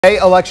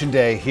Election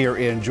day here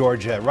in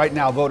Georgia. Right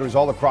now, voters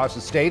all across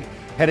the state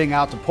heading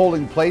out to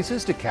polling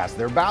places to cast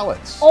their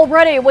ballots.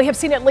 Already, we have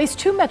seen at least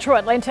two metro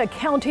Atlanta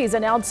counties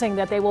announcing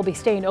that they will be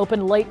staying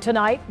open late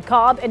tonight.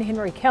 Cobb and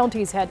Henry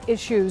counties had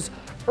issues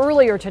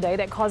earlier today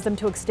that caused them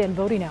to extend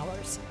voting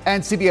hours.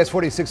 And CBS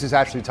 46's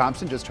Ashley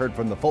Thompson just heard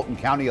from the Fulton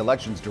County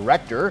Elections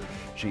Director.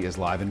 She is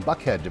live in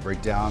Buckhead to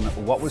break down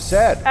what was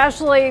said.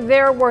 Ashley,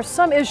 there were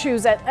some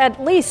issues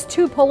at least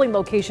two polling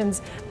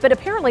locations, but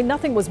apparently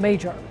nothing was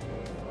major.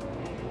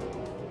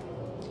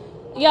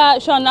 Yeah,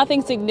 Sean,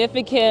 nothing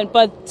significant,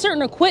 but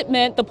certain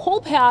equipment, the poll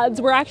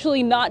pads were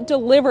actually not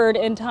delivered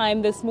in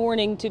time this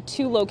morning to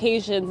two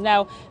locations.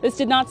 Now, this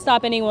did not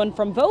stop anyone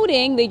from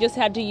voting. They just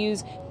had to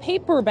use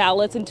paper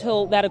ballots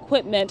until that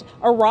equipment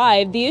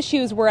arrived. The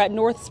issues were at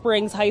North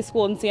Springs High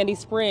School in Sandy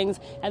Springs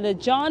and the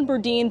John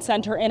Burdeen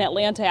Center in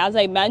Atlanta. As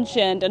I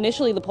mentioned,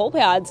 initially the poll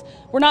pads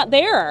were not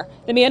there.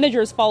 The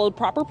managers followed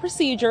proper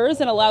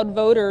procedures and allowed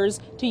voters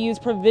to use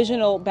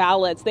provisional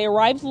ballots. They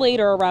arrived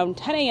later around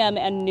 10 a.m.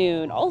 and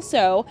noon.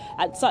 Also,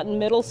 at Sutton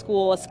Middle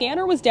School, a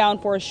scanner was down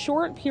for a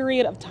short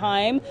period of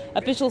time.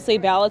 Officials say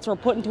ballots were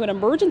put into an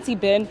emergency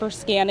bin for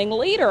scanning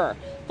later.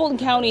 Fulton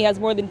County has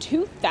more than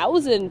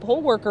 2,000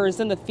 poll workers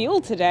in the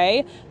field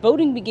today.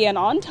 Voting began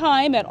on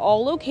time at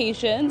all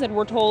locations, and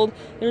we're told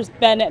there's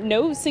been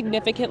no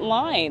significant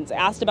lines.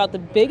 Asked about the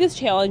biggest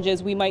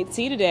challenges we might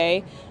see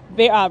today,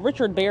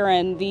 Richard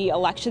Barron, the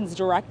elections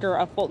director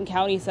of Fulton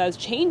County, says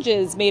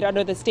changes made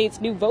under the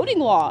state's new voting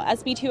law,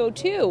 SB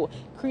 202,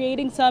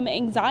 creating some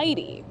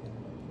anxiety.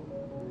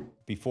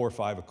 Before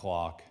 5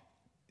 o'clock,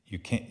 you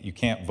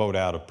can't vote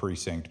out a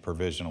precinct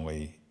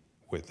provisionally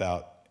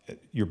without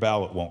your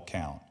ballot won't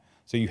count.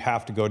 So you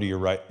have to go to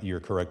your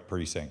correct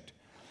precinct.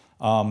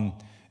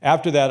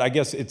 After that, I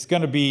guess it's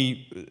going to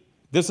be.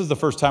 This is the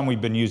first time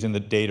we've been using the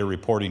data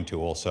reporting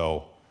tool,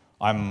 so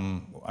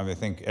I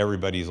think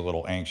everybody's a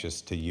little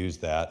anxious to use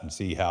that and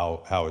see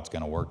how it's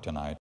going to work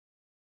tonight.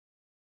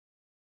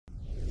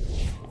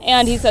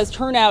 And he says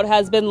turnout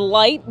has been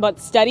light but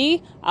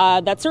steady.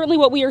 That's certainly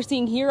what we are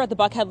seeing here at the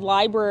Buckhead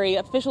Library.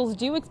 Officials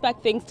do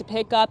expect things to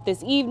pick up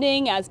this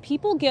evening as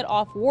people get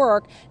off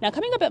work. Now,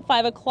 coming up at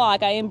 5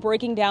 o'clock, I am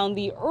breaking down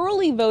the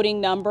early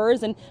voting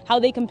numbers and how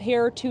they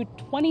compare to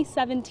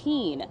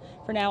 2017.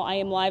 For now, I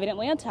am live in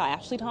Atlanta.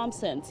 Ashley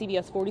Thompson,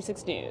 CBS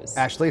 46 News.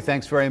 Ashley,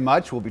 thanks very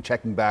much. We'll be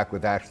checking back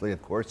with Ashley,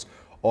 of course,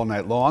 all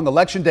night long.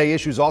 Election day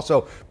issues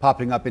also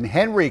popping up in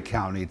Henry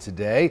County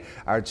today.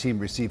 Our team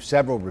received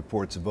several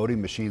reports of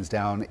voting machines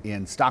down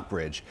in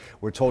Stockbridge.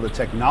 We're told a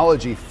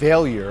technology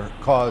failure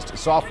caused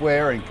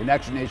software and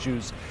connection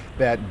issues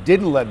that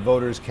didn't let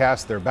voters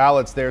cast their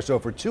ballots there. So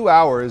for 2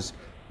 hours,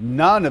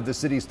 none of the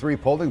city's 3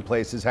 polling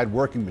places had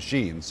working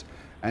machines.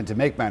 And to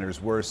make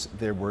matters worse,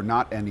 there were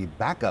not any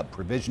backup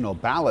provisional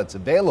ballots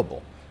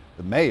available.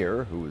 The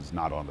mayor, who is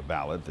not on the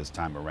ballot this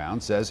time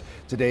around, says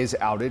today's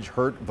outage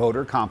hurt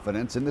voter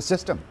confidence in the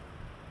system.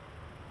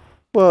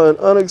 Well, an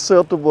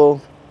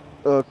unacceptable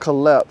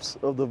collapse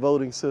of the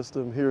voting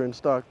system here in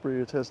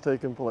Stockbridge has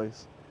taken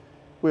place.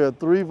 We had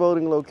 3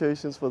 voting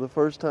locations for the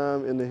first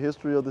time in the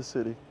history of the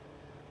city.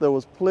 There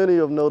was plenty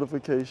of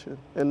notification,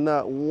 and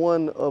not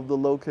one of the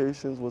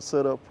locations was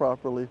set up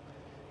properly.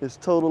 It's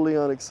totally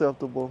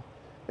unacceptable,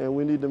 and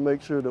we need to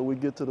make sure that we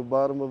get to the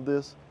bottom of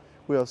this.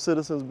 We have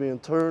citizens being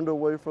turned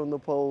away from the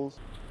polls.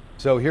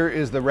 So here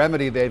is the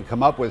remedy they've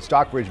come up with.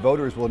 Stockbridge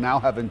voters will now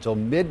have until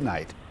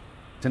midnight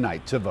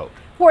tonight to vote.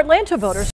 For Atlanta voters,